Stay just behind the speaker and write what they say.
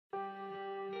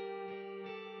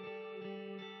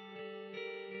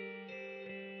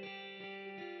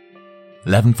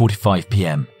11:45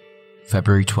 p.m,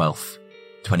 February 12th,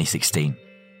 2016.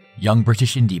 Young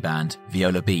British indie band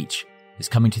Viola Beach is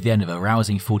coming to the end of a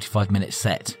rousing 45-minute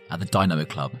set at the Dynamo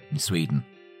Club in Sweden.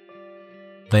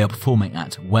 They are performing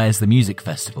at Where's the Music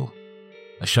Festival,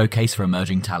 a showcase for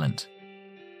emerging talent.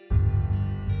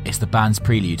 It's the band's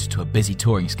prelude to a busy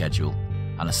touring schedule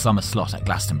and a summer slot at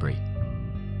Glastonbury.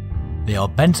 They are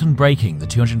bent on breaking the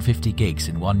 250 gigs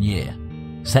in 1 year,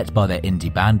 set by their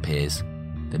indie band peers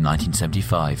in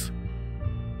 1975.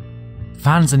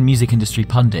 Fans and music industry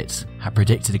pundits have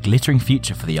predicted a glittering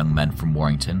future for the young men from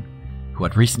Warrington, who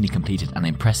had recently completed an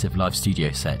impressive live studio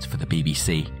set for the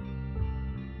BBC.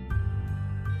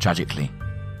 Tragically,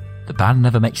 the band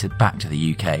never makes it back to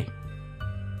the UK.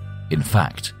 In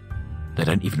fact, they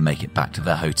don't even make it back to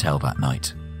their hotel that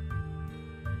night.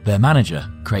 Their manager,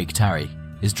 Craig Tarry,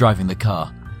 is driving the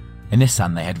car, a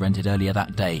Nissan they had rented earlier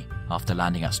that day after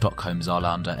landing at Stockholm's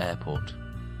Arlanda airport.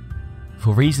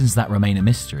 For reasons that remain a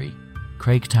mystery,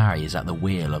 Craig Tarry is at the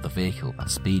wheel of the vehicle that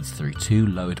speeds through two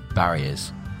lowered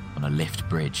barriers on a lift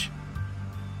bridge.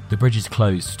 The bridge is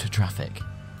closed to traffic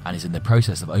and is in the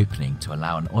process of opening to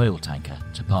allow an oil tanker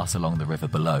to pass along the river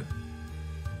below.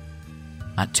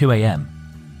 At 2 a.m,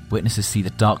 witnesses see the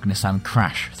dark Nissan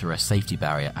crash through a safety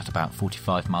barrier at about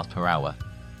 45 miles per hour.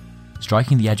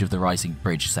 Striking the edge of the rising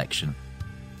bridge section,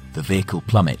 the vehicle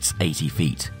plummets 80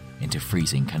 feet into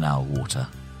freezing canal water.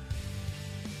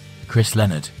 Chris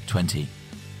Leonard, 20.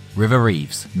 River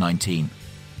Reeves, 19.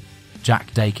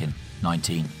 Jack Dakin,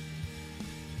 19.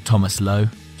 Thomas Lowe,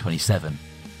 27.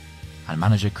 And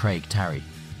manager Craig Tarry,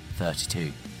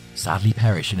 32, sadly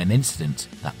perish in an incident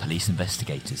that police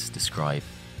investigators describe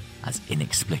as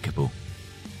inexplicable.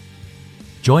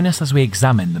 Join us as we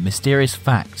examine the mysterious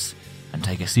facts and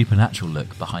take a supernatural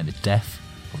look behind the death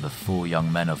of the four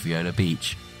young men of Viola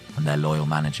Beach and their loyal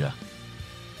manager.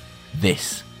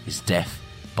 This is Death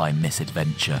by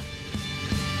Misadventure.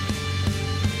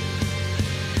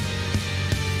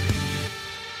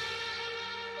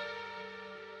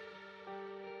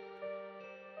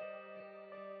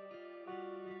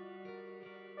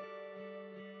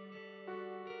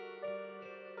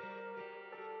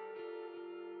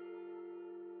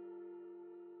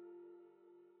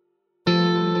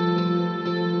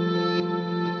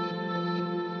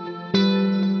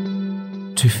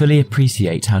 To fully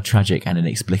appreciate how tragic and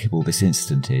inexplicable this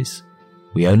incident is,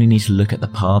 we only need to look at the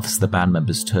paths the band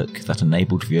members took that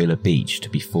enabled Viola Beach to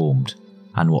be formed,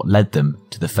 and what led them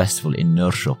to the festival in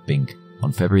Norrköping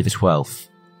on February the 12th,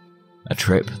 a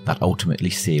trip that ultimately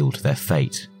sealed their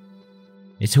fate.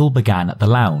 It all began at The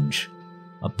Lounge,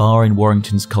 a bar in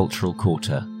Warrington's cultural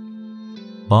quarter.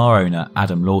 Bar owner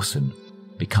Adam Lawson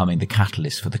becoming the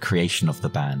catalyst for the creation of the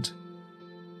band.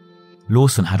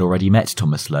 Lawson had already met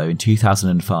Thomas Lowe in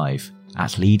 2005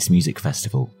 at Leeds Music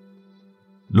Festival.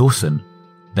 Lawson,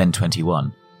 then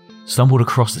 21, stumbled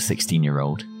across the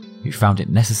 16-year-old who found it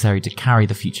necessary to carry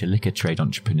the future liquor trade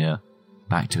entrepreneur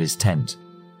back to his tent.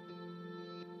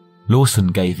 Lawson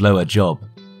gave Lowe a job,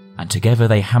 and together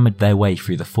they hammered their way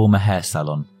through the former hair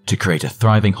salon to create a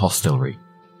thriving hostelry.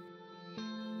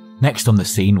 Next on the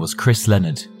scene was Chris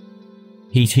Leonard.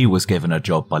 He too was given a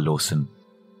job by Lawson.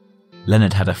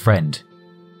 Leonard had a friend,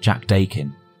 Jack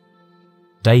Dakin.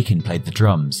 Dakin played the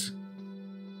drums.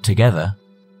 Together,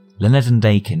 Leonard and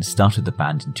Dakin started the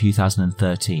band in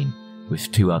 2013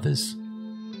 with two others,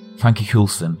 Frankie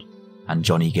Coulson and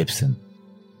Johnny Gibson.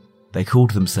 They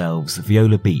called themselves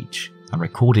Viola Beach and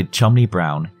recorded Chumley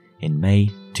Brown in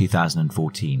May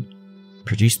 2014,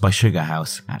 produced by Sugar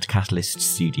House at Catalyst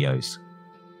Studios.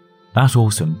 That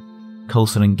autumn,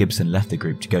 Coulson and Gibson left the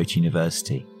group to go to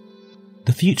university.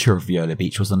 The future of Viola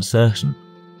Beach was uncertain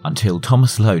until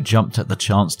Thomas Lowe jumped at the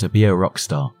chance to be a rock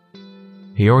star.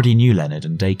 He already knew Leonard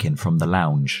and Dakin from The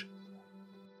Lounge.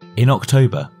 In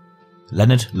October,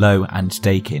 Leonard, Lowe and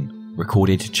Dakin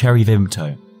recorded Cherry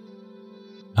Vimto.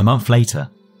 A month later,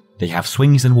 they have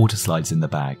Swings and Water Slides in the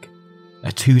bag, a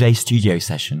 2-day studio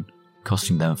session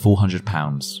costing them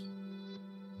 £400.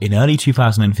 In early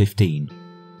 2015,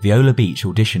 Viola Beach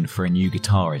auditioned for a new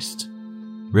guitarist.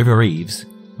 River Reeves,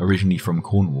 originally from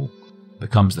Cornwall,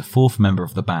 becomes the fourth member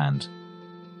of the band.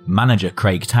 Manager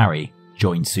Craig Tarry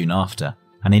joined soon after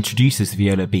and introduces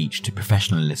Viola Beach to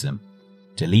professionalism,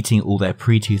 deleting all their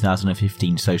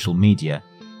pre-2015 social media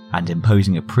and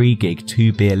imposing a pre-gig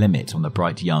 2-beer limit on the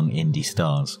bright young indie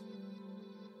stars.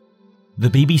 The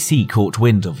BBC caught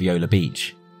wind of Viola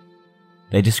Beach.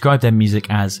 They described their music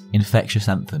as infectious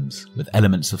anthems with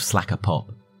elements of slacker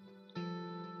pop.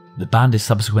 The band is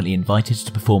subsequently invited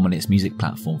to perform on its music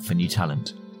platform for new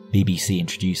talent, BBC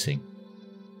Introducing.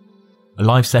 A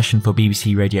live session for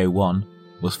BBC Radio 1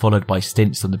 was followed by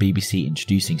stints on the BBC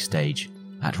introducing stage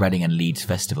at Reading and Leeds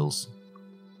festivals.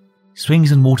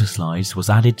 Swings and Waterslides was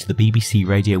added to the BBC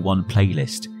Radio 1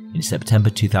 playlist in September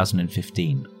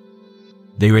 2015.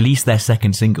 They released their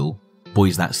second single,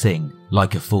 Boys That Sing,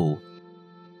 Like a Fool,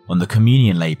 on the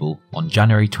Communion label on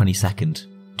January 22nd,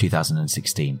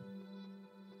 2016.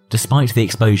 Despite the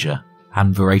exposure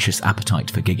and voracious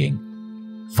appetite for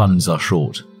gigging, funds are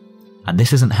short, and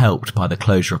this isn't helped by the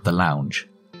closure of the Lounge,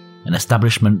 an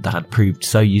establishment that had proved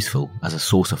so useful as a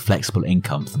source of flexible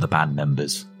income for the band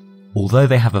members. Although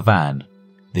they have a van,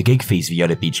 the gig fees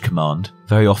Viola Beach command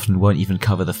very often won't even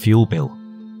cover the fuel bill.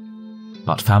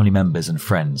 But family members and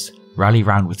friends rally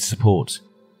round with support,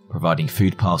 providing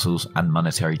food parcels and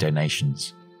monetary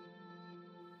donations.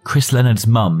 Chris Leonard's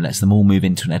mum lets them all move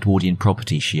into an Edwardian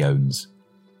property she owns.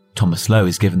 Thomas Lowe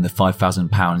is given the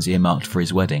 £5,000 earmarked for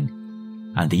his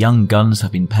wedding, and the young Guns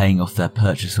have been paying off their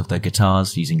purchase of their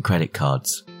guitars using credit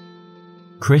cards.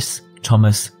 Chris,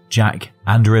 Thomas, Jack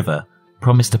and River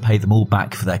promise to pay them all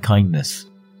back for their kindness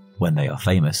when they are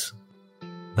famous.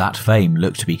 That fame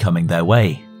looked to be coming their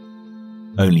way,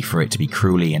 only for it to be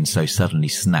cruelly and so suddenly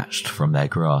snatched from their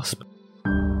grasp.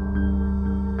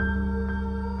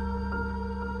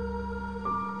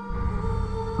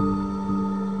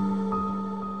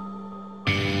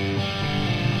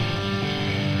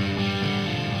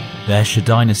 Their Shah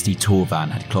Dynasty tour van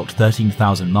had clocked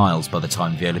 13,000 miles by the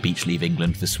time Viola Beach leave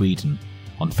England for Sweden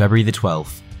on February the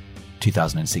 12th,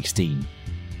 2016,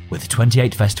 with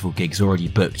 28 festival gigs already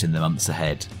booked in the months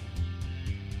ahead.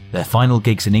 Their final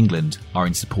gigs in England are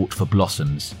in support for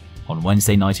Blossoms on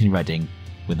Wednesday night in Reading,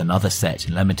 with another set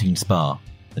in Leamington Spa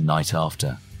the night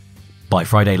after. By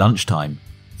Friday lunchtime,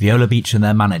 Viola Beach and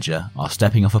their manager are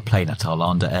stepping off a plane at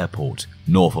Arlanda Airport,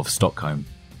 north of Stockholm.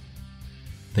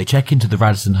 They check into the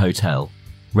Radisson Hotel,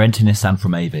 rent a Nissan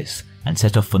from Avis, and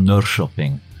set off for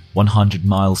Norrköping, 100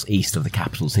 miles east of the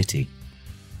capital city.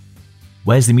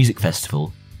 Where's the Music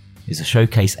Festival is a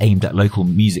showcase aimed at local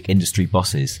music industry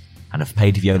bosses and have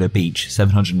paid Viola Beach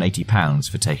 £780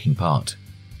 for taking part.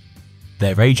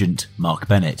 Their agent, Mark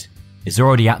Bennett, is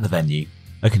already at the venue,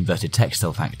 a converted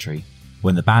textile factory,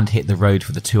 when the band hit the road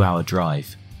for the 2-hour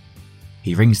drive.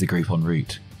 He rings the group en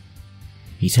route.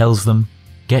 He tells them,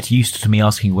 "Get used to me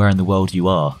asking where in the world you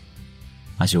are,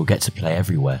 as you'll get to play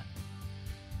everywhere."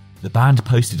 The band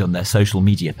posted on their social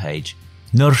media page,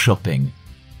 "Norrköping,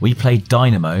 we played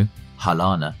Dynamo,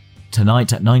 Hallarna,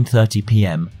 tonight at 9:30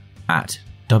 p.m. at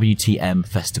WTM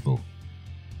Festival."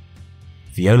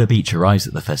 Viola Beach arrives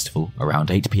at the festival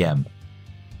around 8 p.m.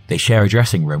 They share a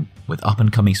dressing room with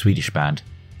up-and-coming Swedish band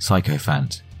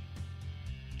Sycophant.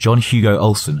 John Hugo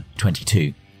Olsen,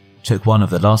 22, took one of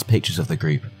the last pictures of the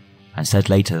group and said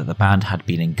later that the band had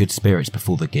been in good spirits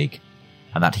before the gig,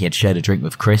 and that he had shared a drink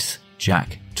with Chris,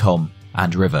 Jack, Tom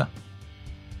and River.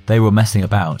 "They were messing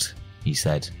about," he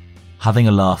said, "having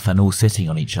a laugh and all sitting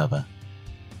on each other.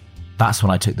 That's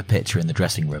when I took the picture in the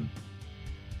dressing room.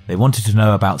 They wanted to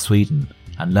know about Sweden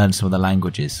and learn some of the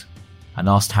languages, and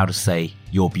asked how to say,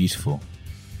 'You're beautiful.'"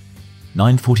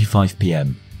 9:45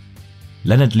 p.m.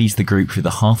 Leonard leads the group through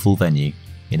the half-full venue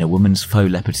in a woman's faux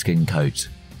leopard skin coat.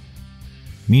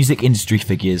 Music industry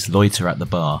figures loiter at the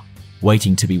bar,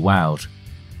 waiting to be wowed,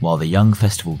 while the young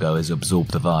festival goers absorb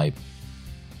the vibe.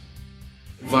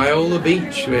 Viola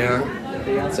Beach, we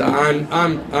are. So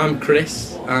I'm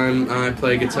Chris, and I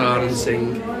play guitar and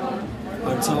sing.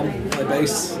 I'm Tom, I play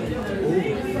bass.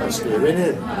 Ooh, that's new,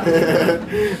 innit?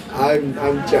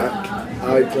 I'm Jack,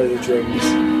 I play the drums.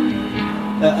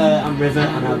 I'm River,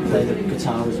 and I play the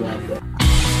guitar as well.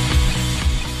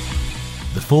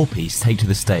 The four-piece take to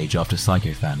the stage after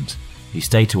Sycophant, who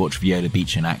stay to watch Viola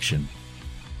Beach in action.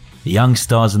 The young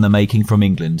stars in the making from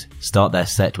England start their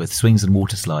set with Swings and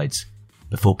Waterslides,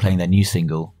 before playing their new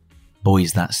single,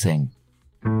 Boys That Sing.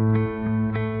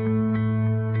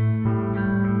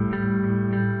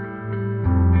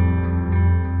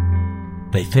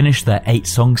 They finished their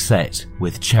 8-song set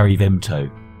with Cherry Vimto.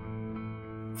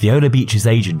 Viola Beach's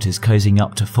agent is cozying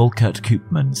up to Folkert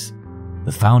Koopmans,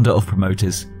 the founder of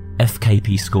promoters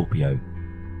FKP Scorpio.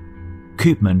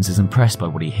 Koopmans is impressed by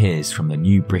what he hears from the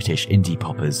new British indie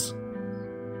poppers.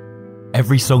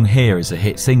 "Every song here is a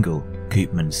hit single,"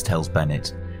 Koopmans tells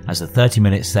Bennett, as the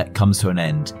 30-minute set comes to an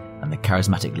end and the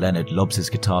charismatic Leonard lobs his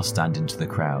guitar stand into the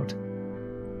crowd.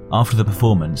 After the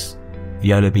performance,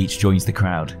 Viola Beach joins the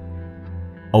crowd.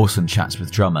 Olsen chats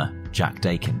with drummer Jack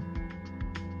Dakin.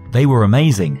 "They were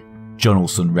amazing," John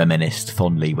Olsen reminisced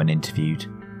fondly when interviewed.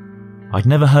 "I'd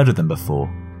never heard of them before,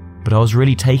 but I was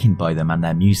really taken by them and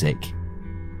their music.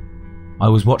 I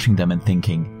was watching them and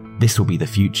thinking, this will be the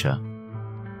future."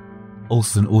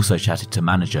 Olsen also chatted to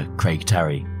manager Craig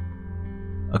Tarry.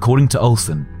 According to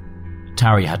Olsen,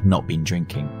 Tarry had not been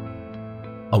drinking.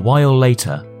 A while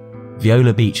later,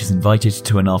 Viola Beach is invited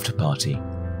to an after-party.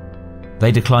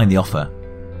 They decline the offer.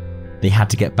 They had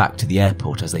to get back to the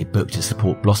airport as they booked to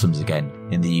support Blossoms again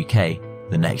in the UK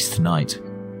the next night.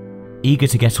 Eager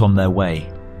to get on their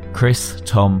way, Chris,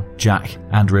 Tom, Jack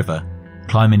and River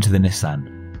climb into the Nissan.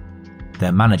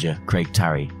 Their manager, Craig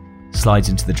Tarry, slides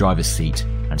into the driver's seat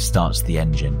and starts the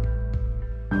engine.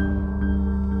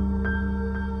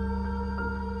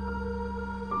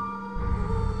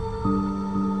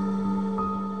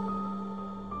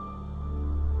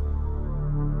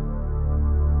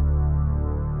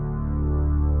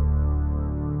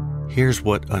 Here's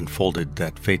what unfolded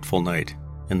that fateful night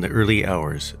in the early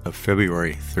hours of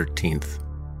February 13th.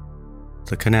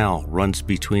 The canal runs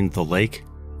between the lake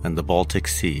and the Baltic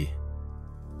Sea.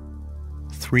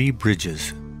 3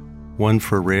 bridges, 1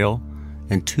 for rail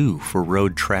and 2 for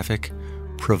road traffic,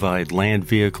 provide land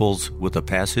vehicles with a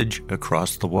passage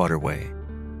across the waterway.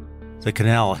 The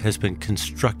canal has been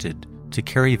constructed to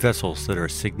carry vessels that are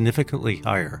significantly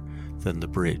higher than the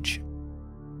bridge.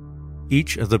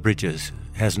 Each of the bridges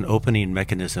has an opening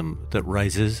mechanism that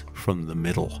rises from the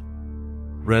middle.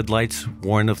 Red lights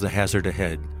warn of the hazard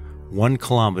ahead 1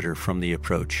 kilometer from the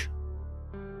approach.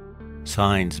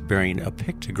 Signs bearing a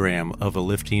pictogram of a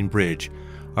lifting bridge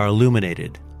are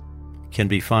illuminated, can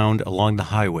be found along the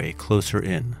highway closer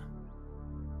in.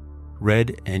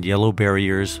 Red and yellow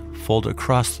barriers fold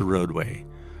across the roadway,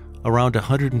 around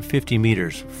 150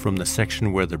 meters from the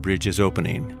section where the bridge is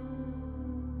opening.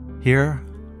 Here,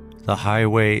 the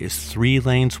highway is 3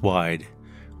 lanes wide,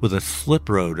 with a slip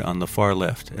road on the far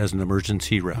left as an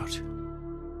emergency route.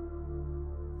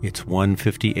 It's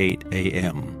 1:58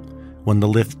 a.m. when the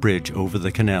lift bridge over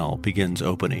the canal begins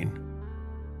opening.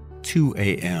 2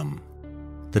 a.m.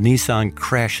 The Nissan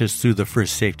crashes through the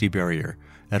first safety barrier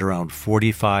at around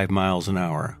 45 miles an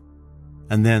hour,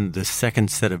 and then the second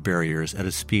set of barriers at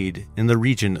a speed in the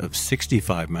region of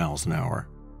 65 miles an hour.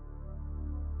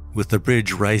 With the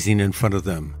bridge rising in front of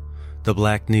them, the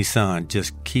black Nissan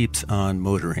just keeps on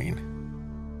motoring.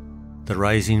 The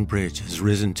rising bridge has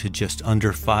risen to just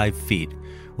under 5 feet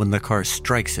when the car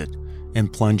strikes it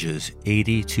and plunges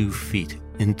 82 feet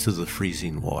into the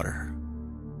freezing water.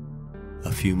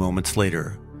 A few moments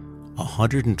later, a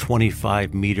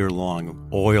 125-meter-long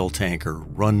oil tanker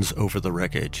runs over the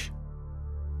wreckage.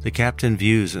 The captain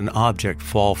views an object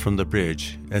fall from the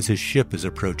bridge as his ship is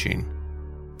approaching,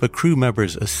 but crew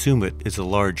members assume it is a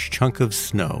large chunk of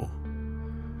snow.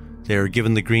 They are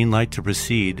given the green light to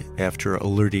proceed after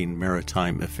alerting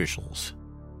maritime officials.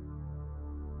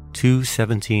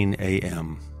 2:17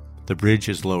 a.m. The bridge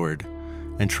is lowered,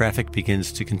 and traffic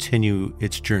begins to continue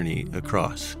its journey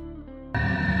across.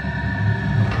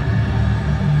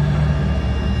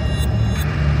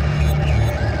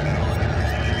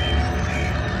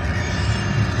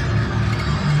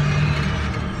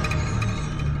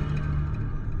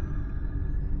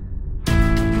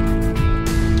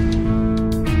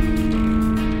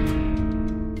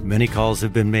 Many calls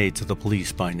have been made to the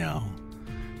police by now,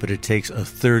 but it takes a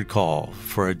third call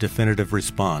for a definitive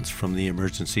response from the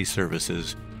emergency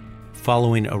services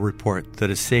following a report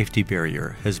that a safety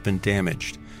barrier has been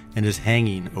damaged and is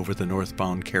hanging over the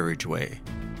northbound carriageway.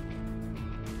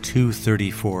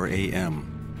 2:34 a.m.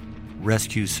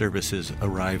 Rescue services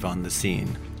arrive on the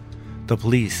scene. The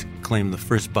police claim the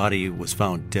first body was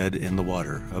found dead in the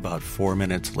water about 4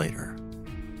 minutes later.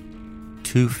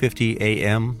 2:50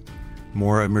 a.m.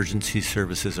 More emergency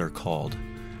services are called,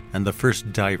 and the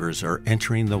first divers are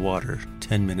entering the water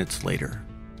 10 minutes later.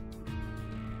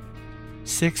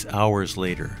 6 hours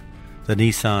later, the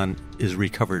Nissan is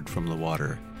recovered from the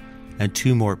water, and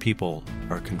 2 more people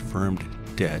are confirmed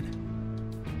dead.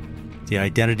 The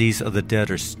identities of the dead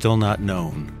are still not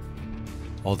known,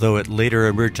 although it later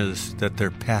emerges that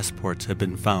their passports have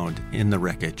been found in the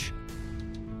wreckage.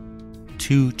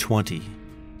 2:20.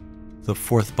 The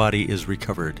 4th body is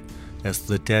recovered as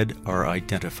the dead are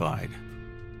identified.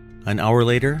 An hour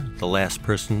later, the last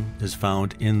person is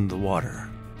found in the water.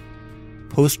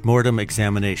 Post-mortem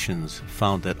examinations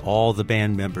found that all the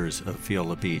band members of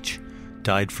Viola Beach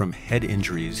died from head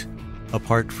injuries,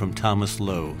 apart from Thomas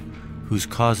Lowe, whose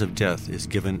cause of death is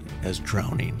given as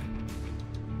drowning.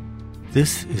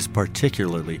 This is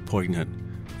particularly poignant,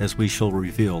 as we shall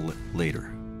reveal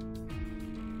later.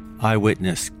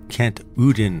 Eyewitness Kent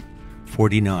Udin,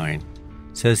 49,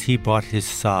 says he brought his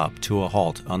Saab to a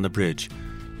halt on the bridge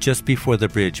just before the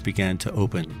bridge began to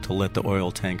open to let the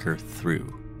oil tanker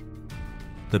through.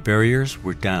 The barriers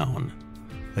were down.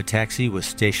 A taxi was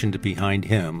stationed behind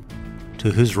him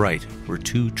To his right were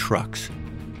 2 trucks.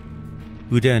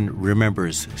 Uden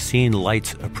remembers seeing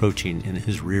lights approaching in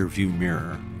his rearview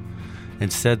mirror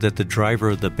and said that the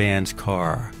driver of the band's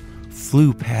car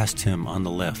flew past him on the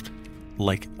left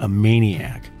like a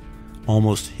maniac,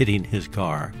 almost hitting his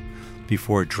car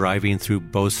before driving through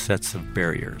both sets of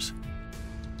barriers.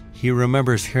 He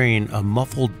remembers hearing a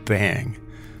muffled bang,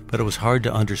 but it was hard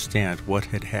to understand what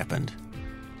had happened.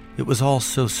 It was all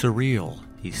so surreal,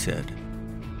 he said.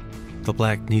 The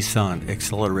black Nissan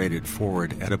accelerated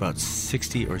forward at about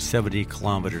 60 or 70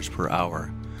 kilometers per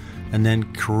hour and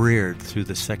then careered through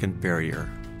the second barrier.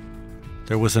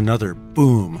 There was another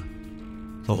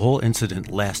boom. The whole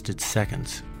incident lasted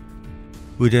seconds.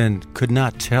 Uden could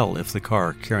not tell if the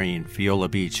car carrying Viola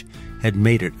Beach had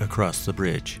made it across the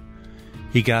bridge.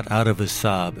 He got out of his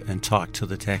Saab and talked to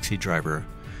the taxi driver,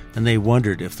 and they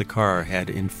wondered if the car had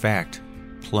in fact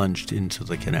plunged into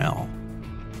the canal.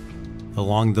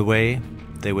 Along the way,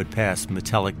 they would pass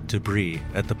metallic debris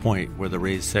at the point where the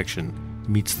raised section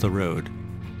meets the road.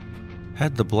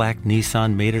 Had the black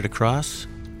Nissan made it across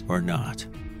or not?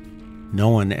 No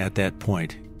one at that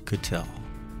point could tell.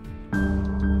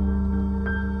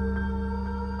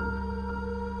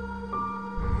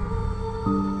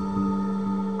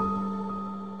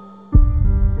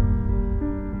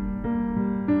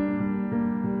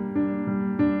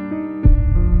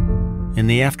 In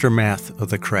the aftermath of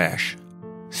the crash,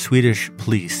 Swedish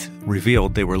police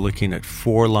revealed they were looking at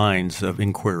 4 lines of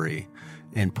inquiry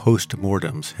and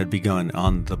post-mortems had begun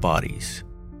on the bodies.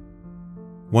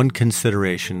 One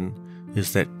consideration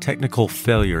is that technical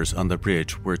failures on the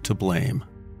bridge were to blame.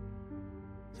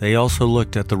 They also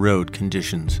looked at the road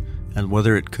conditions and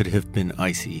whether it could have been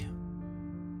icy.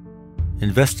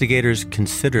 Investigators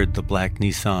considered the black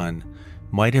Nissan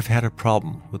might have had a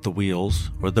problem with the wheels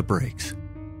or the brakes.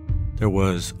 There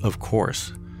was, of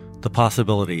course, the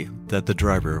possibility that the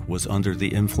driver was under the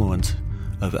influence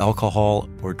of alcohol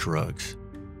or drugs,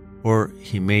 or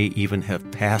he may even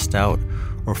have passed out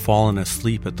or fallen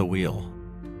asleep at the wheel.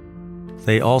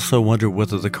 They also wonder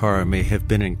whether the car may have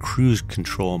been in cruise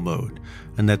control mode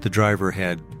and that the driver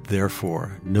had,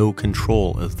 therefore, no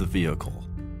control of the vehicle.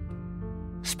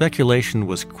 Speculation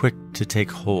was quick to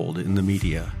take hold in the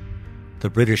media. The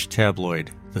British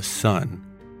tabloid The Sun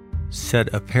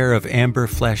said a pair of amber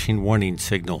flashing warning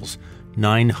signals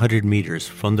 900 meters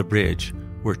from the bridge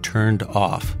were turned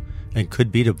off and could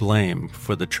be to blame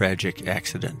for the tragic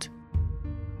accident.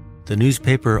 The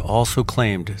newspaper also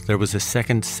claimed there was a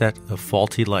second set of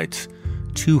faulty lights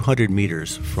 200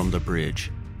 meters from the bridge,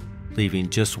 leaving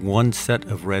just one set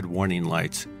of red warning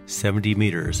lights 70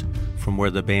 meters from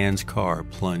where the band's car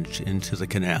plunged into the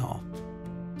canal.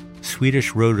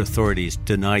 Swedish road authorities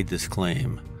denied this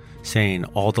claim, saying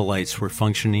all the lights were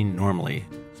functioning normally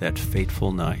that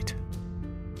fateful night.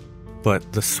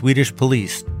 But the Swedish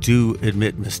police do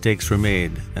admit mistakes were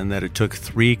made and that it took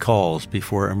 3 calls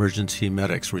before emergency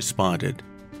medics responded,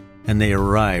 and they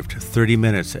arrived 30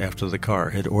 minutes after the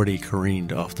car had already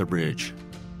careened off the bridge.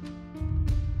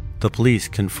 The police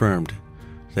confirmed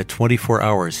that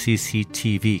 24-hour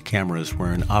CCTV cameras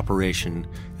were in operation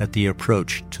at the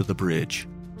approach to the bridge,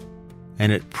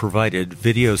 and it provided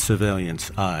video surveillance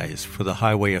eyes for the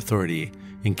highway authority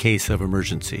in case of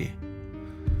emergency.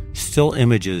 Still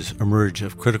images emerge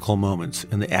of critical moments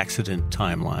in the accident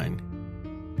timeline.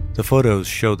 The photos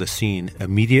show the scene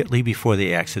immediately before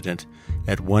the accident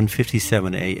at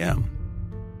 1:57 a.m.,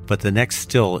 but the next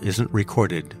still isn't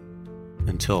recorded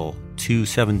until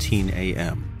 2:17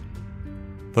 a.m.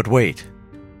 But wait,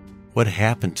 what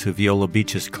happened to Viola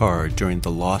Beach's car during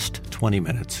the lost 20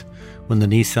 minutes when the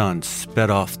Nissan sped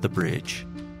off the bridge?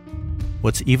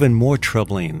 What's even more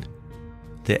troubling,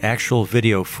 the actual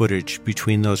video footage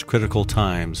between those critical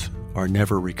times are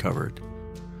never recovered.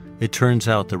 It turns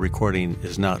out the recording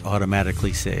is not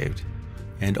automatically saved,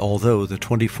 and although the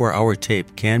 24-hour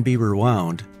tape can be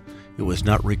rewound, it was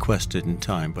not requested in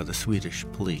time by the Swedish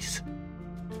police.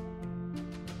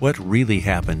 What really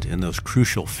happened in those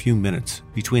crucial few minutes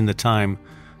between the time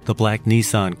the black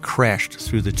Nissan crashed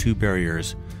through the 2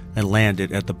 barriers and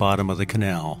landed at the bottom of the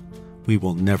canal, we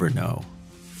will never know.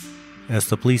 As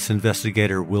the police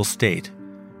investigator will state,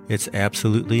 it's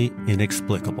absolutely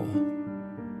inexplicable.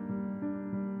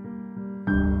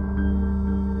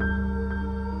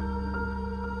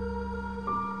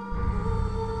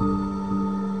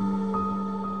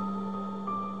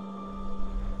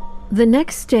 The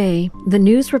next day, the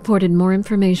news reported more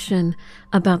information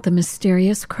about the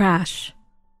mysterious crash.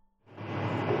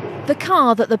 The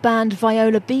car that the band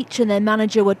Viola Beach and their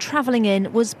manager were travelling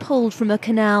in was pulled from a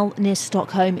canal near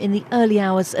Stockholm in the early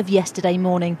hours of yesterday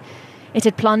morning. It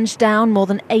had plunged down more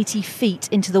than 80 feet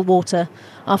into the water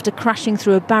after crashing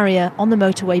through a barrier on the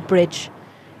motorway bridge.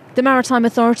 The Maritime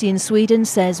Authority in Sweden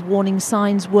says warning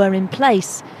signs were in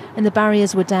place and the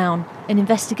barriers were down. An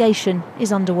investigation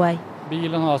is underway.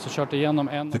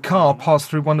 The car passed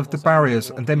through one of the barriers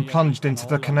and then plunged into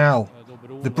the canal.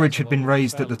 The bridge had been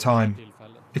raised at the time.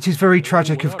 It is very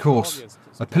tragic, of course.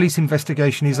 A police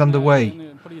investigation is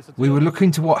underway. We will look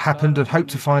into what happened and hope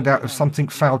to find out if something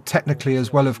fouled technically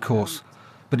as well, of course.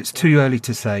 But it's too early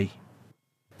to say.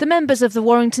 The members of the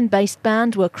Warrington-based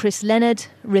band were Chris Leonard,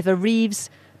 River Reeves,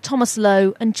 Thomas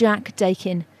Lowe and Jack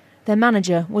Dakin. Their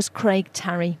manager was Craig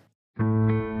Tarry.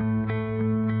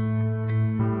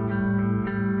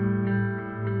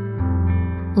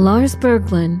 Lars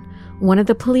Berglund, one of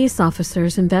the police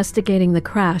officers investigating the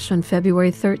crash on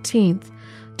February 13th,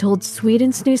 told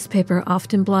Sweden's newspaper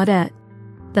Aftonbladet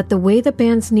that the way the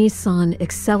band's Nissan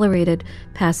accelerated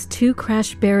past 2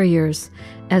 crash barriers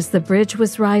as the bridge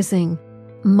was rising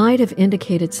might have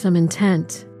indicated some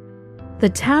intent. The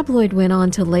tabloid went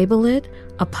on to label it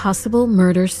a possible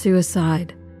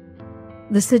murder-suicide.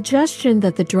 The suggestion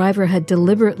that the driver had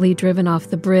deliberately driven off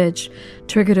the bridge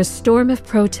triggered a storm of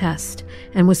protest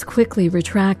and was quickly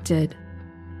retracted.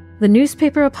 The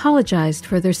newspaper apologized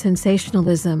for their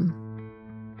sensationalism.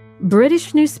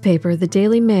 British newspaper The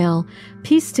Daily Mail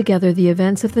pieced together the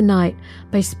events of the night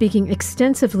by speaking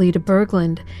extensively to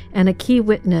Berglund and a key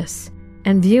witness,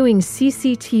 and viewing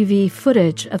CCTV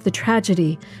footage of the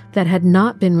tragedy that had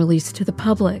not been released to the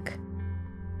public.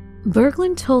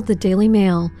 Berglund told the Daily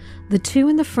Mail the 2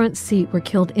 in the front seat were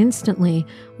killed instantly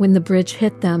when the bridge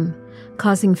hit them,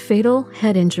 causing fatal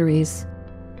head injuries.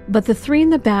 But the 3 in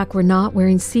the back were not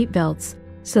wearing seatbelts,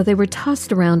 so they were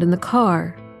tossed around in the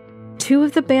car. 2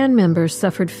 of the band members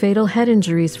suffered fatal head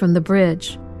injuries from the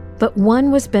bridge, but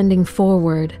one was bending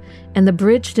forward, and the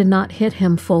bridge did not hit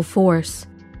him full force,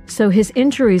 so his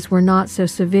injuries were not so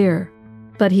severe,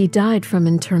 but he died from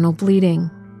internal bleeding.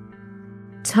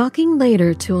 Talking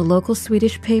later to a local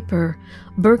Swedish paper,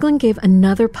 Berglund gave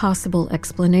another possible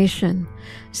explanation,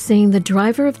 saying the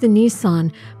driver of the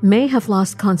Nissan may have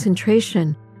lost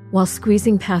concentration while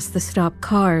squeezing past the stopped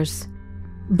cars.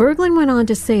 Berglund went on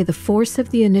to say the force of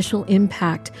the initial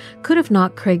impact could have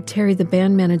knocked Craig Tarry, the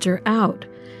band manager, out.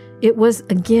 It was,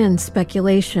 again,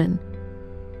 speculation.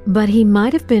 But he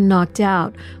might have been knocked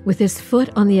out with his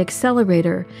foot on the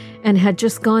accelerator and had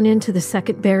just gone into the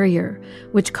second barrier,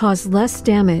 which caused less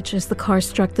damage as the car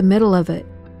struck the middle of it,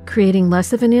 creating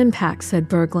less of an impact, said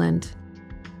Berglund.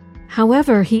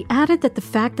 However, he added that the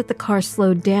fact that the car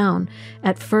slowed down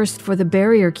at first for the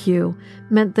barrier cue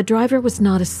meant the driver was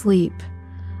not asleep.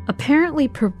 Apparently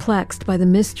perplexed by the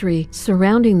mystery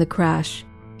surrounding the crash,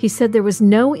 he said there was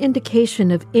no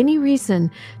indication of any reason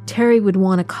Tarry would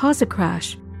want to cause a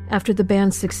crash after the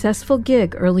band's successful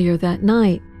gig earlier that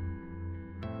night.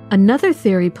 Another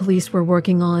theory police were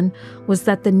working on was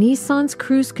that the Nissan's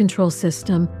cruise control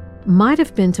system might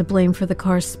have been to blame for the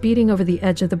car speeding over the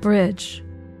edge of the bridge.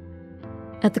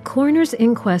 At the coroner's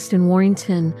inquest in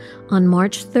Warrington on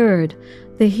March 3rd,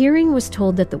 the hearing was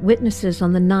told that the witnesses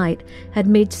on the night had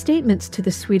made statements to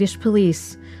the Swedish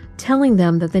police, telling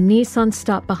them that the Nissan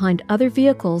stopped behind other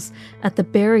vehicles at the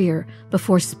barrier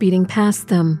before speeding past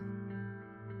them.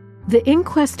 The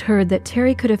inquest heard that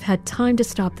Tarry could have had time to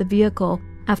stop the vehicle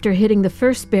after hitting the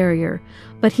first barrier,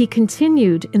 but he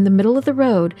continued in the middle of the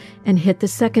road and hit the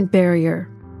second barrier.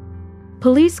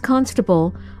 Police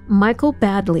Constable Michael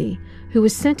Badley, who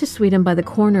was sent to Sweden by the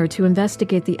coroner to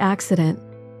investigate the accident,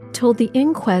 told the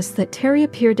inquest that Tarry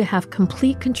appeared to have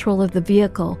complete control of the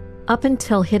vehicle up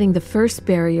until hitting the first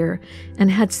barrier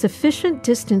and had sufficient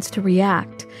distance to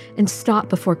react and stop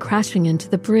before crashing into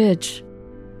the bridge.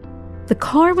 The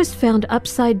car was found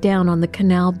upside down on the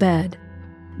canal bed.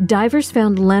 Divers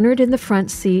found Leonard in the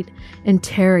front seat and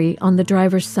Tarry on the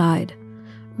driver's side.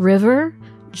 River,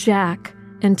 Jack,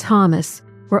 and Thomas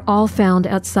were all found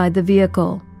outside the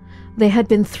vehicle. They had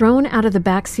been thrown out of the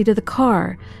back seat of the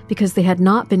car because they had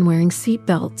not been wearing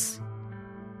seatbelts.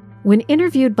 When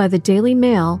interviewed by the Daily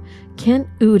Mail, Kent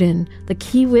Uden, the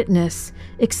key witness,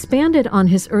 expanded on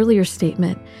his earlier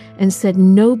statement and said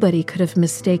nobody could have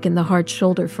mistaken the hard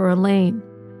shoulder for a lane.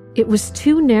 It was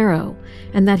too narrow,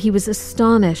 and that he was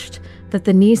astonished that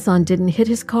the Nissan didn't hit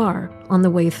his car on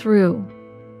the way through.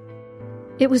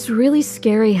 It was really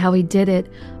scary how he did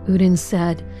it, Uden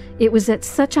said. It was at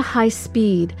such a high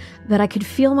speed that I could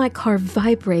feel my car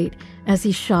vibrate as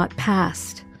he shot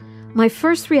past. My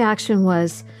first reaction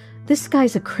was, this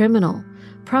guy's a criminal,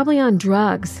 probably on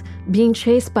drugs, being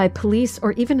chased by police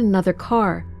or even another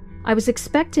car. I was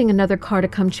expecting another car to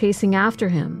come chasing after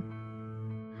him.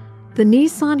 The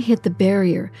Nissan hit the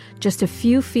barrier just a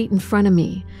few feet in front of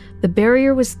me. The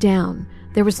barrier was down.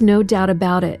 There was no doubt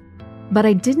about it. But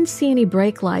I didn't see any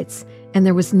brake lights, and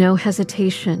there was no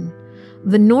hesitation.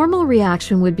 The normal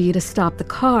reaction would be to stop the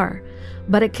car,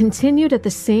 but it continued at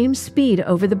the same speed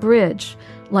over the bridge.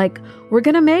 Like, we're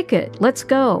gonna make it, let's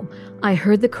go. I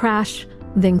heard the crash,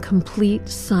 then complete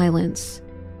silence.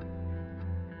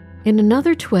 In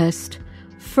another twist,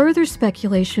 further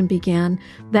speculation began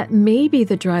that maybe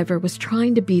the driver was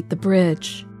trying to beat the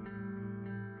bridge.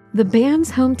 The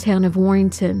band's hometown of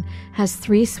Warrington has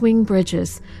 3 swing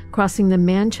bridges crossing the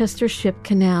Manchester Ship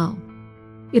Canal.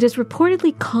 It is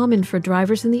reportedly common for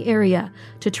drivers in the area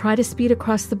to try to speed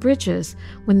across the bridges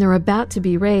when they're about to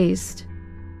be raised.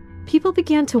 People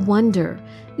began to wonder,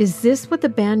 is this what the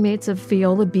bandmates of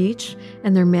Viola Beach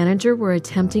and their manager were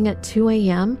attempting at 2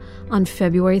 a.m. on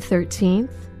February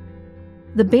 13th?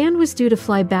 The band was due to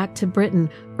fly back to Britain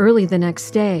early the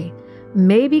next day.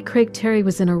 Maybe Craig Terry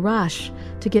was in a rush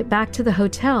to get back to the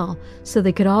hotel so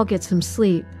they could all get some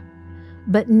sleep.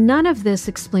 But none of this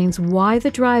explains why the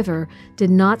driver did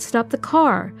not stop the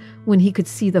car when he could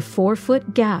see the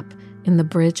 4-foot gap in the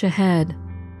bridge ahead.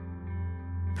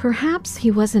 Perhaps he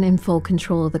wasn't in full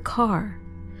control of the car.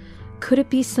 Could it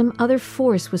be some other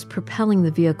force was propelling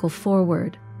the vehicle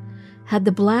forward? Had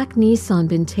the black Nissan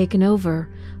been taken over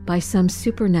by some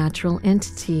supernatural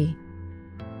entity?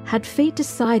 Had fate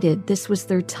decided this was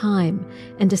their time,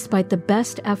 and despite the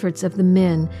best efforts of the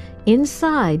men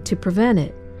inside to prevent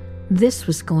it, this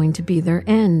was going to be their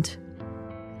end?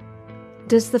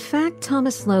 Does the fact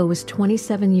Thomas Lowe was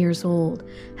 27 years old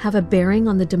have a bearing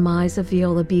on the demise of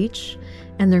Viola Beach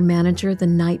and their manager the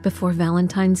night before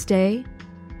Valentine's Day?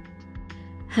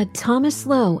 Had Thomas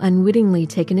Lowe unwittingly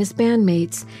taken his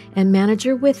bandmates and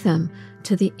manager with him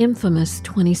to the infamous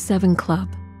 27 Club?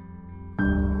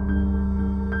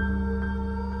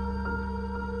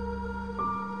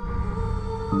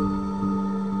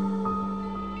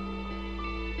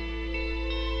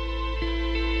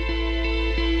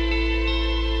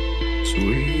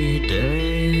 Sweet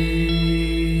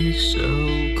day, so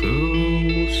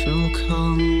cool, so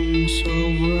calm, so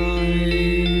bright.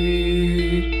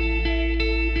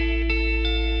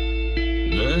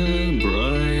 The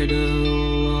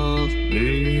bridal of the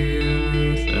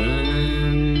earth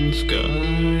and sky.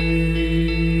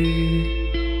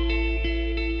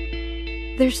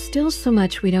 There's still so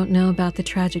much we don't know about the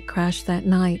tragic crash that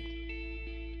night.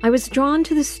 I was drawn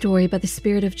to the story by the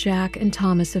spirit of Jack and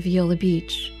Thomas of Viola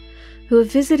Beach, who have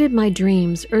visited my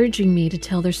dreams, urging me to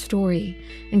tell their story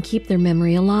and keep their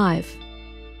memory alive.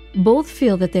 Both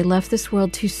feel that they left this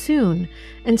world too soon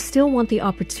and still want the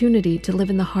opportunity to live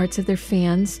in the hearts of their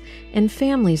fans and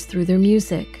families through their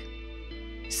music.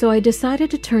 So I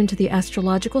decided to turn to the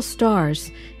astrological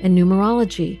stars and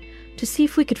numerology to see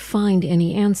if we could find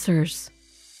any answers.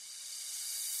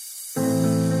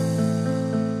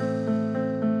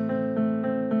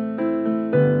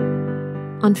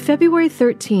 On February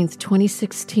 13th,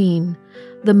 2016,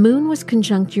 the moon was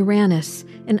conjunct Uranus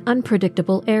in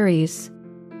unpredictable Aries.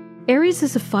 Aries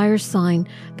is a fire sign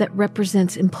that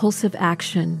represents impulsive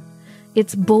action.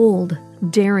 It's bold,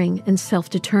 daring, and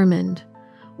self-determined.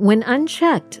 When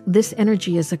unchecked, this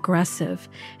energy is aggressive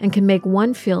and can make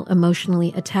one feel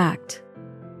emotionally attacked.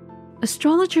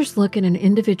 Astrologers look at an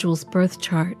individual's birth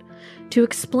chart to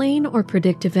explain or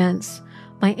predict events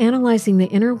by analyzing the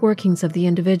inner workings of the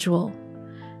individual.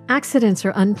 Accidents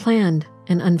are unplanned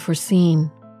and unforeseen.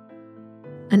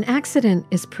 An accident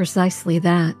is precisely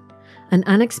that, an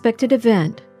unexpected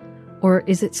event, or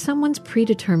is it someone's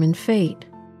predetermined fate?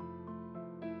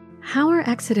 How are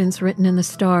accidents written in the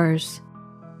stars?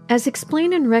 As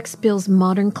explained in Rex Bill's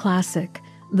modern classic,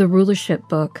 The Rulership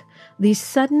Book, these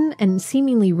sudden and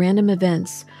seemingly random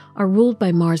events are ruled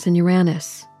by Mars and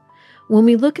Uranus. When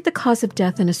we look at the cause of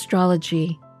death in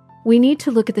astrology, we need to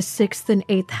look at the 6th and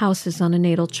 8th houses on a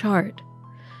natal chart.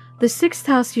 The 6th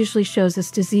house usually shows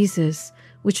us diseases,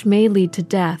 which may lead to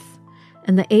death,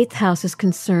 and the 8th house is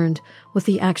concerned with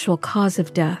the actual cause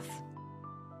of death.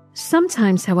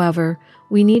 Sometimes, however,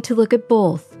 we need to look at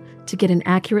both to get an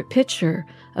accurate picture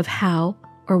of how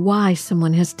or why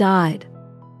someone has died.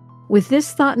 With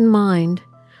this thought in mind,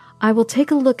 I will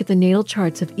take a look at the natal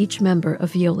charts of each member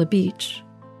of Viola Beach.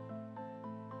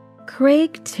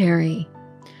 Craig Terry.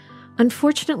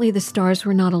 Unfortunately, the stars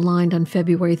were not aligned on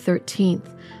February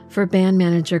 13th for band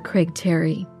manager Craig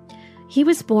Terry. He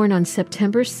was born on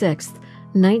September 6th,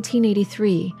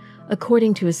 1983,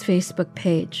 according to his Facebook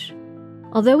page.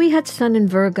 Although he had Sun in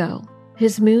Virgo,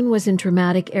 his moon was in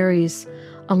dramatic Aries,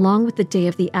 along with the day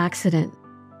of the accident.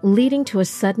 leading to a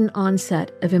sudden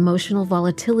onset of emotional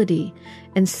volatility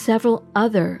and several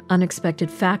other unexpected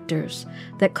factors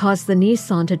that caused the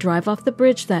Nissan to drive off the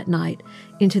bridge that night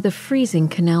into the freezing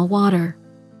canal water.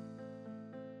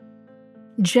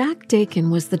 Jack Dakin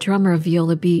was the drummer of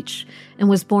Viola Beach and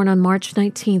was born on March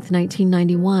 19,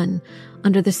 1991,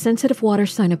 under the sensitive water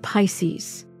sign of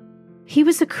Pisces. He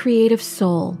was a creative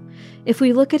soul. If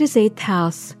we look at his 8th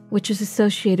house, which is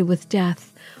associated with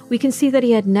death, we can see that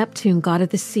he had Neptune, god of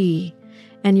the sea,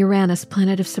 and Uranus,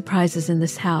 planet of surprises, in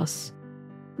this house.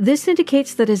 This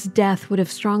indicates that his death would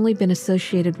have strongly been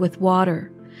associated with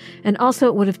water, and also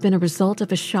it would have been a result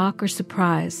of a shock or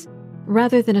surprise,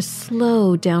 rather than a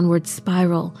slow downward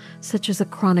spiral, such as a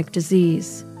chronic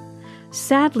disease.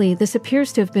 Sadly, this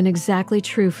appears to have been exactly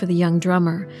true for the young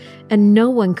drummer, and no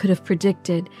one could have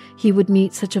predicted he would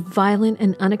meet such a violent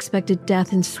and unexpected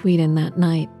death in Sweden that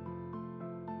night.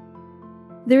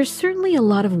 There is certainly a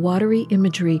lot of watery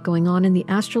imagery going on in the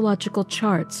astrological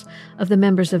charts of the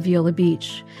members of Viola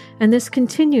Beach, and this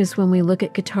continues when we look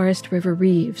at guitarist River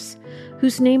Reeves,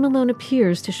 whose name alone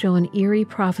appears to show an eerie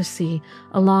prophecy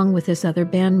along with his other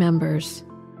band members.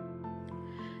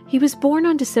 He was born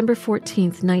on December 14,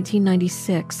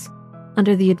 1996,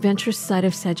 under the adventurous sign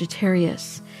of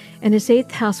Sagittarius, and his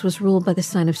 8th house was ruled by the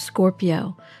sign of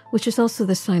Scorpio, which is also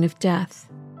the sign of death.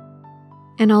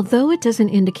 And although it doesn't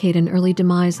indicate an early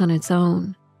demise on its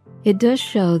own, it does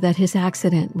show that his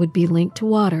accident would be linked to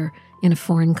water in a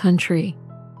foreign country.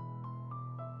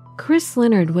 Chris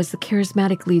Leonard was the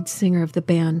charismatic lead singer of the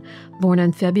band, born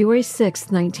on February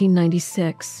 6,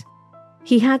 1996.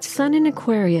 He had Sun in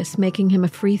Aquarius, making him a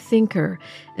free thinker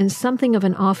and something of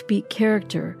an offbeat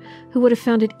character who would have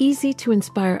found it easy to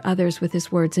inspire others with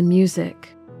his words and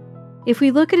music. If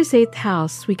we look at his 8th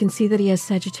house, we can see that he has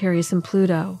Sagittarius and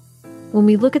Pluto. When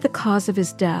we look at the cause of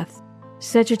his death,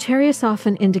 Sagittarius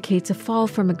often indicates a fall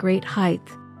from a great height,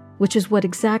 which is what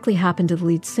exactly happened to the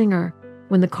lead singer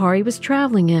when the car he was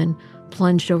traveling in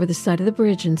plunged over the side of the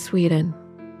bridge in Sweden.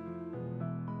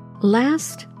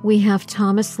 Last, we have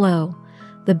Thomas Lowe,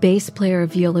 the bass player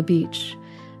of Viola Beach,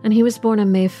 and he was born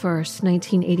on May 1st,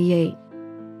 1988.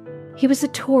 He was a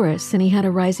Taurus and he had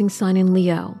a rising sign in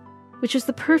Leo, which is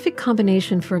the perfect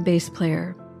combination for a bass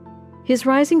player. His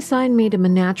rising sign made him a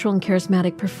natural and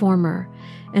charismatic performer,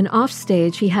 and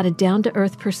offstage he had a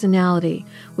down-to-earth personality,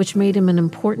 which made him an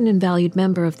important and valued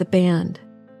member of the band.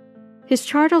 His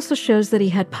chart also shows that he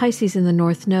had Pisces in the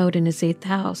North Node in his 8th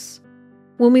house.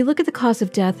 When we look at the cause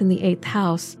of death in the 8th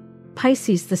house,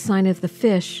 Pisces, the sign of the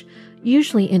fish,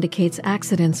 usually indicates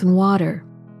accidents in water.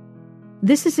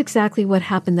 This is exactly what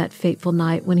happened that fateful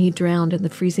night when he drowned in the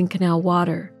freezing canal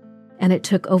water, and it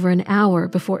took over an hour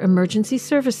before emergency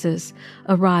services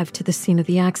arrived to the scene of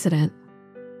the accident.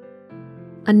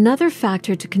 Another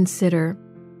factor to consider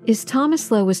is Thomas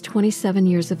Lowe was 27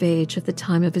 years of age at the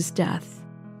time of his death.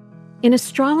 In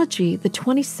astrology, the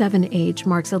 27 age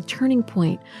marks a turning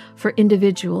point for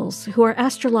individuals who are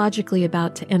astrologically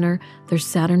about to enter their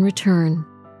Saturn return.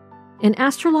 In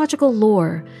astrological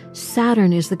lore,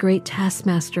 Saturn is the great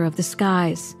taskmaster of the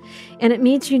skies, and it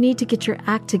means you need to get your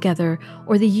act together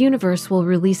or the universe will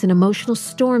release an emotional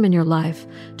storm in your life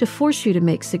to force you to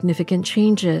make significant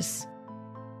changes.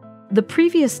 The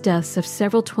previous deaths of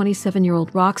several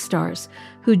 27-year-old rock stars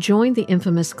who joined the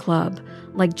infamous club,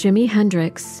 like Jimi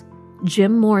Hendrix,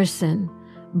 Jim Morrison,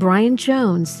 Brian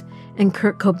Jones, and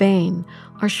Kurt Cobain,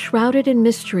 are shrouded in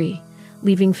mystery,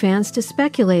 leaving fans to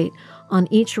speculate on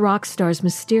each rock star's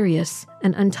mysterious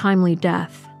and untimely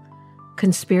death.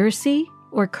 Conspiracy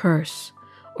or curse,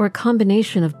 or a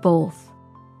combination of both.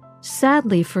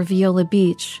 Sadly for Viola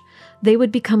Beach, they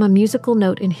would become a musical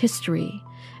note in history,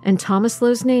 and Thomas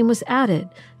Lowe's name was added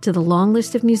to the long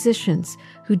list of musicians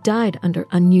who died under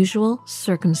unusual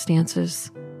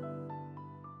circumstances.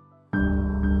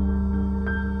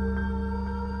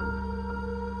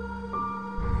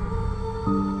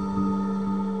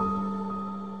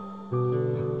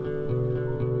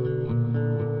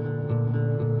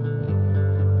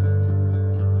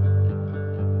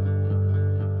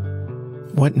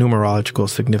 What numerological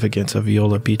significance of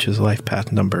Viola Beach's life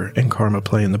path number and karma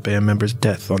play in the band member's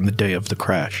death on the day of the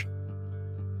crash?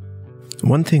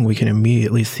 One thing we can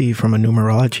immediately see from a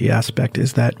numerology aspect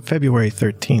is that February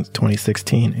 13th,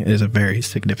 2016 is a very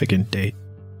significant date.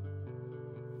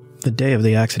 The day of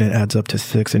the accident adds up to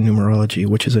 6 in numerology,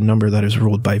 which is a number that is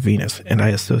ruled by Venus and I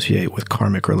associate with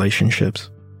karmic relationships.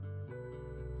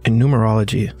 In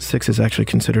numerology, 6 is actually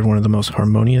considered one of the most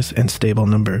harmonious and stable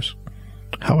numbers.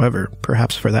 However,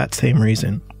 perhaps for that same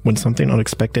reason, when something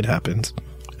unexpected happens,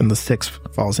 and the 6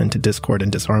 falls into discord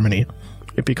and disharmony,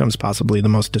 it becomes possibly the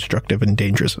most destructive and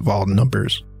dangerous of all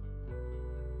numbers.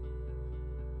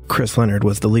 Chris Leonard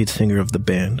was the lead singer of the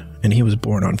band, and he was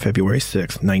born on February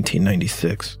 6,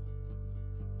 1996.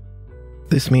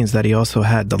 This means that he also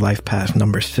had the life path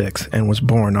number 6 and was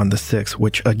born on the 6th,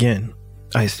 which, again,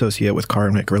 I associate with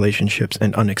karmic relationships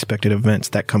and unexpected events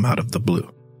that come out of the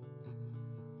blue.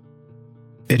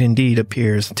 It indeed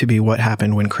appears to be what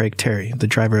happened when Craig Terry, the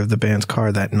driver of the band's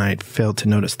car that night, failed to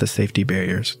notice the safety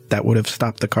barriers that would have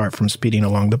stopped the car from speeding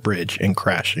along the bridge and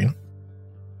crashing.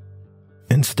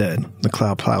 Instead, the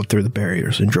cloud plowed through the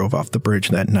barriers and drove off the bridge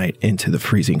that night into the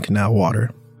freezing canal water.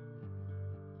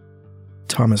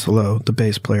 Thomas Lowe, the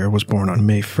bass player, was born on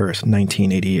May 1st,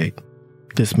 1988.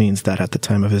 This means that at the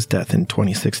time of his death in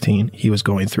 2016, he was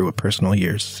going through a personal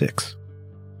year 6.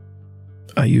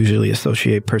 I usually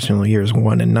associate personal years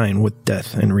 1 and 9 with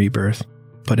death and rebirth,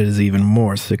 but it is even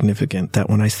more significant that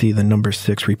when I see the number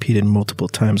 6 repeated multiple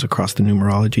times across the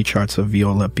numerology charts of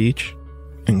Viola Beach,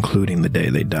 including the day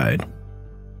they died.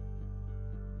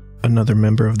 Another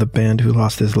member of the band who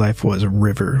lost his life was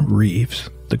River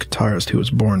Reeves, the guitarist who was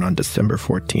born on December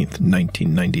 14th,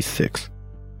 1996.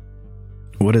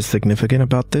 What is significant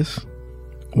about this?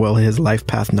 Well, his life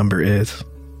path number is,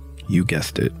 you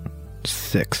guessed it,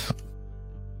 6.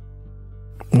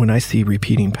 When I see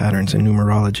repeating patterns in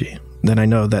numerology, then I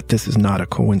know that this is not a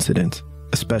coincidence,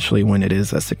 especially when it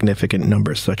is a significant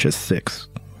number such as 6,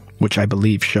 which I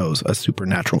believe shows a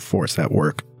supernatural force at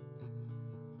work.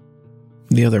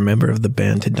 The other member of the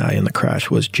band to die in the crash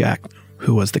was Jack,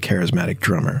 who was the charismatic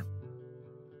drummer.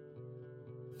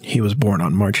 He was born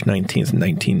on March 19th,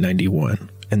 1991,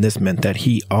 and this meant that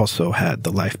he also had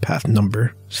the life path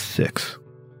number 6.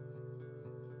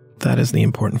 That is the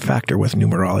important factor with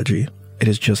numerology. It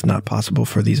is just not possible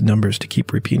for these numbers to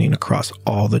keep repeating across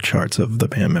all the charts of the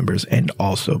band members and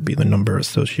also be the number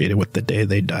associated with the day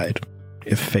they died,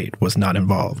 if fate was not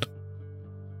involved.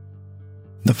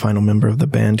 The final member of the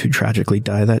band who tragically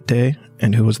died that day,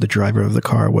 and who was the driver of the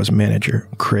car, was manager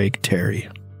Craig Terry.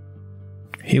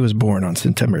 He was born on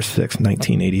September 6,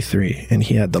 1983, and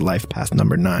he had the life path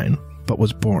number 9, but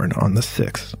was born on the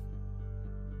 6th.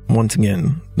 Once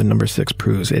again, the number 6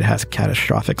 proves it has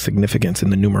catastrophic significance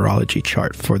in the numerology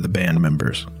chart for the band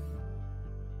members.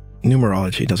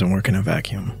 Numerology doesn't work in a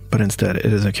vacuum, but instead it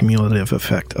is a cumulative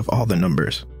effect of all the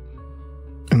numbers.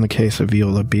 In the case of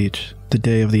Viola Beach, the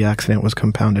day of the accident was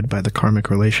compounded by the karmic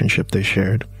relationship they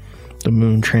shared, the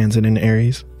moon transit in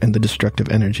Aries, and the destructive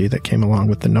energy that came along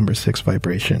with the number 6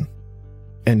 vibration.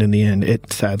 And in the end,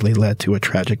 it sadly led to a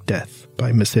tragic death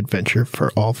by misadventure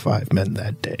for all 5 men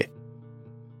that day.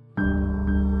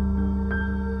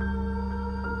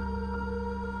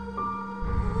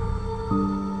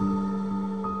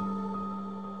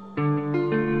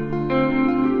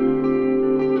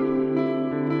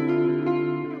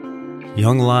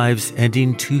 Young lives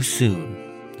ending too soon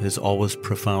is always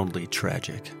profoundly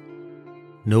tragic.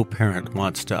 No parent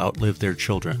wants to outlive their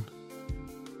children.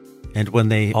 And when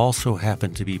they also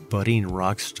happen to be budding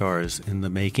rock stars in the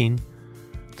making,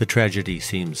 the tragedy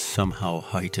seems somehow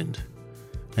heightened.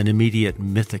 An immediate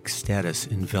mythic status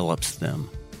envelops them.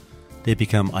 They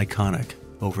become iconic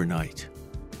overnight.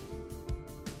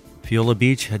 Viola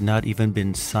Beach had not even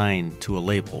been signed to a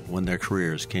label when their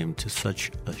careers came to such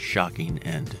a shocking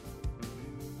end.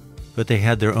 But they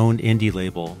had their own indie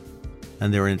label,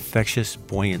 and their infectious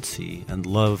buoyancy and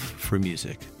love for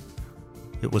music.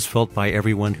 It was felt by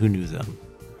everyone who knew them.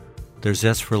 Their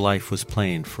zest for life was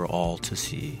plain for all to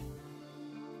see.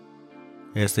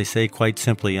 As they say quite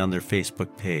simply on their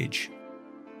Facebook page,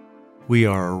 "We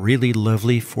are a really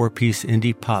lovely 4-piece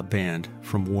indie pop band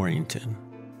from Warrington."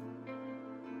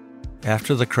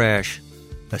 After the crash,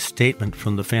 a statement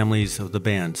from the families of the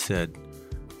band said,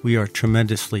 "We are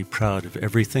tremendously proud of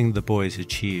everything the boys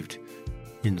achieved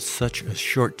in such a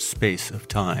short space of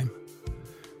time.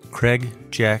 Craig,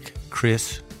 Jack,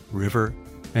 Chris, River,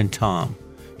 and Tom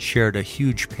shared a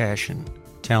huge passion,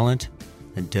 talent,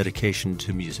 and dedication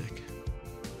to music."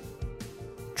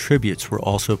 Tributes were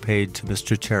also paid to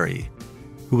Mr. Terry,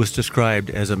 who was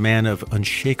described as a man of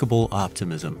unshakable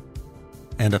optimism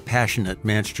and a passionate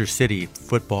Manchester City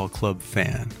Football Club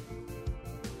fan.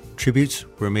 Tributes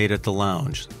were made at the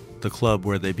Lounge, the club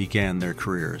where they began their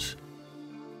careers,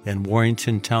 and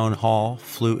Warrington Town Hall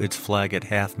flew its flag at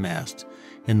half-mast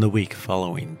in the week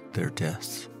following their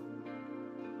deaths.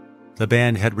 The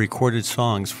band had recorded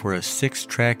songs for a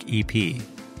 6-track EP,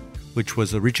 which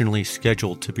was originally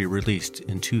scheduled to be released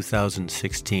in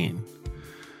 2016.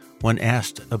 When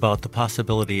asked about the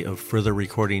possibility of further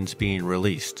recordings being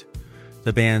released,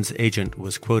 the band's agent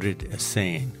was quoted as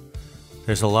saying,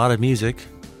 "There's a lot of music,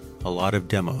 a lot of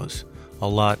demos, a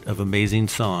lot of amazing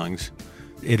songs.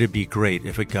 It'd be great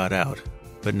if it got out.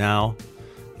 But now,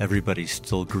 Everybody's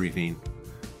still grieving.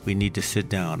 We need to sit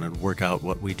down and work out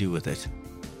what we do with it.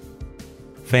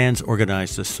 Fans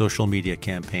organized a social media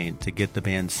campaign to get the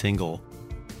band's single,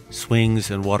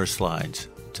 Swings and Water Slides,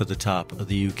 to the top of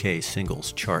the UK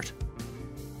singles chart.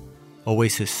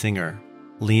 Oasis singer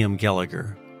Liam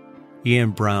Gallagher,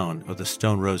 Ian Brown of the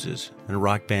Stone Roses, and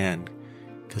rock band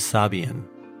Kasabian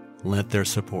lent their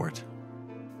support.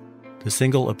 The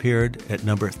single appeared at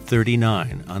number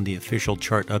 39 on the official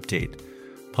chart update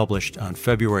published on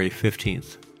February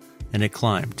 15th, and it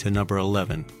climbed to number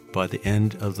 11 by the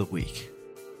end of the week.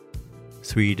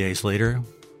 3 days later,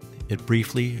 it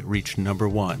briefly reached number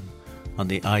 1 on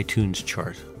the iTunes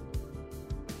chart.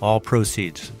 All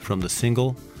proceeds from the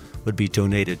single would be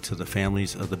donated to the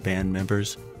families of the band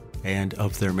members and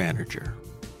of their manager.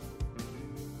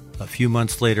 A few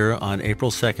months later, on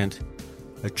April 2nd,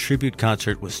 a tribute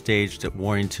concert was staged at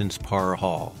Warrington's Parr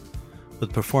Hall,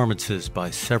 with performances by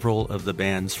several of the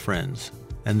band's friends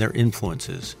and their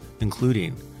influences,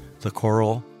 including the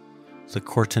Coral, the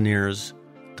Courtineers,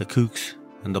 the Kooks,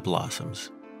 and the Blossoms.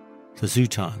 The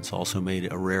Zootons also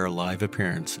made a rare live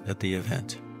appearance at the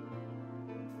event.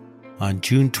 On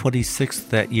June 26th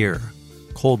that year,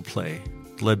 Coldplay,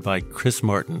 led by Chris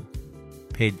Martin,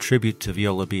 paid tribute to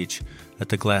Viola Beach at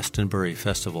the Glastonbury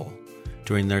Festival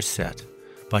during their set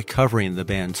by covering the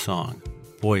band's song,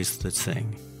 Boys That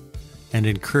Sing, and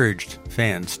encouraged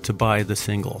fans to buy the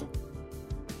single.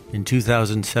 In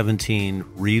 2017,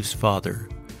 Reeves' father,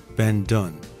 Ben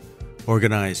Dunn,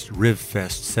 organized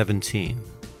RivFest 17,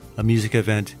 a music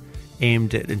event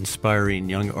aimed at inspiring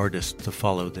young artists to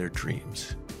follow their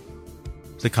dreams.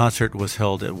 The concert was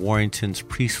held at Warrington's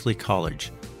Priestley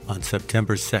College on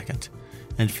September 2nd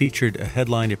and featured a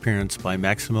headline appearance by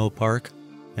Maximo Park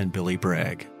and Billy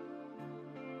Bragg.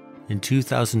 In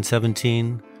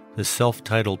 2017, the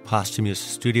self-titled posthumous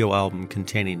studio album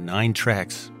containing 9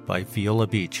 tracks by Viola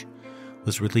Beach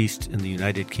was released in the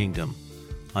United Kingdom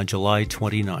on July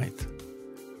 29th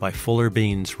by Fuller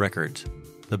Beans Records,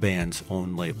 the band's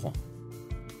own label.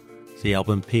 The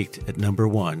album peaked at number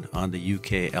 1 on the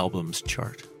UK Albums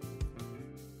Chart.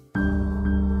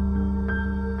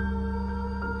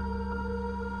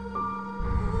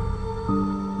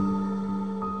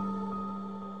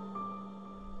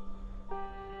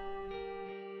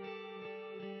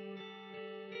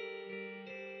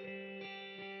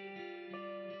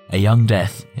 A young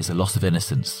death is a loss of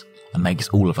innocence and makes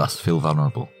all of us feel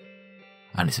vulnerable.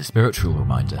 And it's a spiritual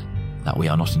reminder that we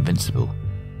are not invincible,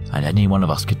 and any one of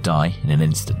us could die in an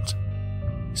instant.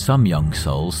 Some young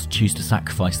souls choose to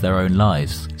sacrifice their own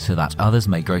lives so that others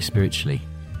may grow spiritually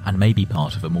and may be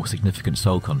part of a more significant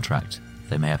soul contract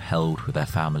they may have held with their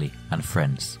family and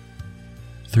friends.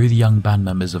 Through the young band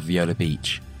members of Viola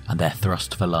Beach and their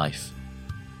thrust for life,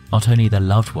 not only their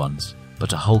loved ones,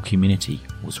 but a whole community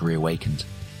was reawakened.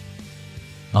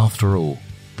 After all,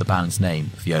 the band's name,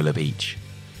 Viola Beach,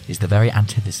 is the very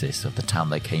antithesis of the town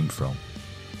they came from.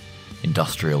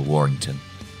 Industrial Warrington,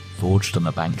 forged on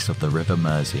the banks of the River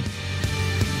Mersey.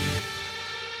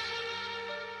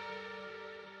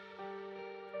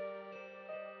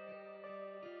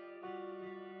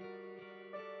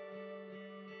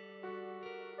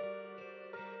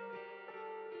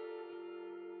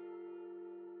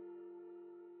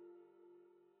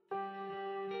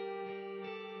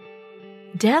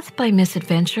 Death by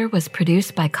Misadventure was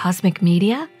produced by Cosmic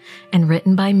Media and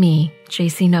written by me,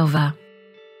 JC Nova.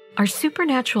 Our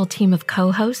supernatural team of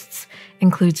co-hosts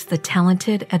includes the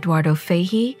talented Eduardo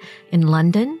Fahey in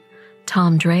London,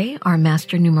 Tom Dre, our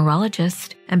master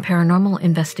numerologist and paranormal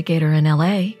investigator in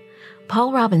LA,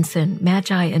 Paul Robinson,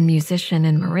 magi and musician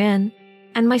in Marin,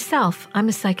 and myself, I'm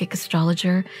a psychic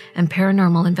astrologer and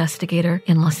paranormal investigator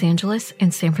in Los Angeles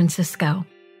and San Francisco.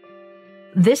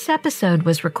 This episode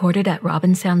was recorded at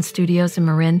Robin Sound Studios in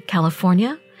Marin,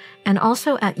 California, and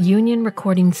also at Union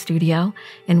Recording Studio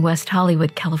in West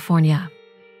Hollywood, California.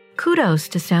 Kudos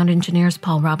to sound engineers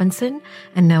Paul Robinson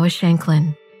and Noah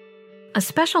Shanklin. A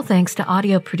special thanks to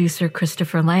audio producer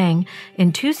Christopher Lang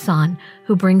in Tucson,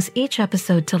 who brings each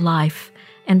episode to life,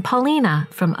 and Paulina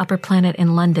from Upper Planet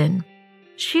in London.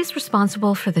 She's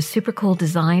responsible for the super cool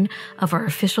design of our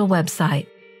official website.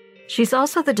 She's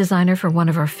also the designer for one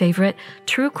of our favorite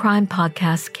true crime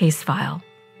podcasts, Case File.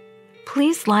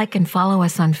 Please like and follow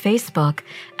us on Facebook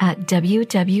at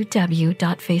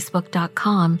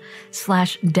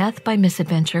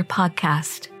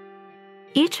www.facebook.com/deathbymisadventurepodcast.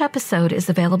 Each episode is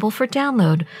available for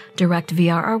download direct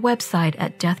via our website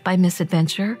at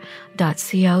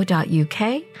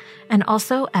deathbymisadventure.co.uk and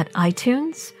also at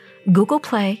iTunes, Google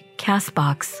Play,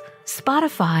 Castbox,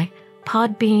 Spotify,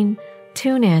 Podbean,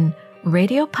 TuneIn,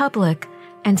 Radio Public,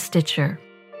 and Stitcher.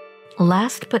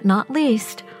 Last but not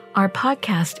least, our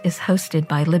podcast is hosted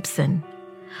by Libsyn.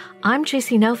 I'm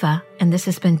JC Nova, and this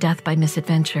has been Death by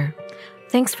Misadventure.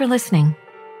 Thanks for listening.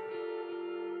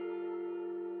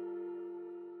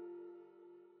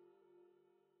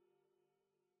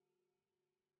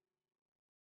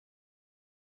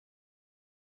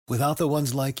 Without the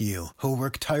ones like you, who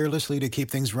work tirelessly to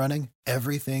keep things running,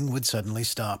 everything would suddenly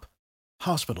stop.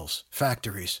 Hospitals,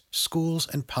 factories, schools,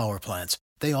 and power plants,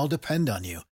 they all depend on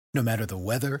you. No matter the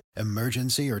weather,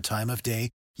 emergency, or time of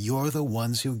day, you're the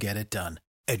ones who get it done.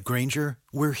 At Grainger,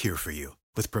 we're here for you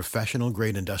with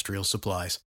professional-grade industrial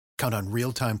supplies. Count on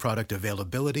real-time product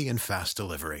availability and fast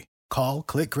delivery. Call,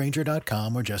 click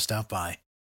Grainger.com, or just stop by.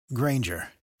 Grainger,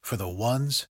 for the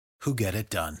ones who get it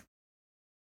done.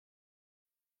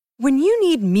 When you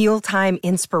need mealtime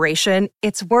inspiration,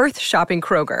 it's worth shopping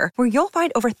Kroger, where you'll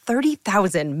find over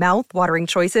 30,000 mouth-watering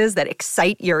choices that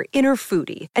excite your inner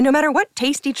foodie. And no matter what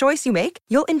tasty choice you make,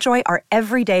 you'll enjoy our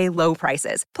everyday low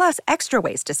prices, plus extra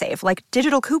ways to save, like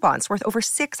digital coupons worth over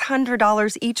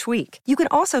 $600 each week. You can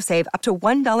also save up to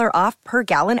 $1 off per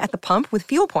gallon at the pump with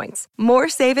fuel points. More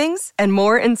savings and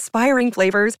more inspiring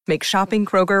flavors make shopping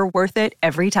Kroger worth it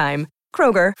every time.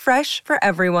 Kroger, fresh for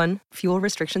everyone. Fuel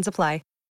restrictions apply.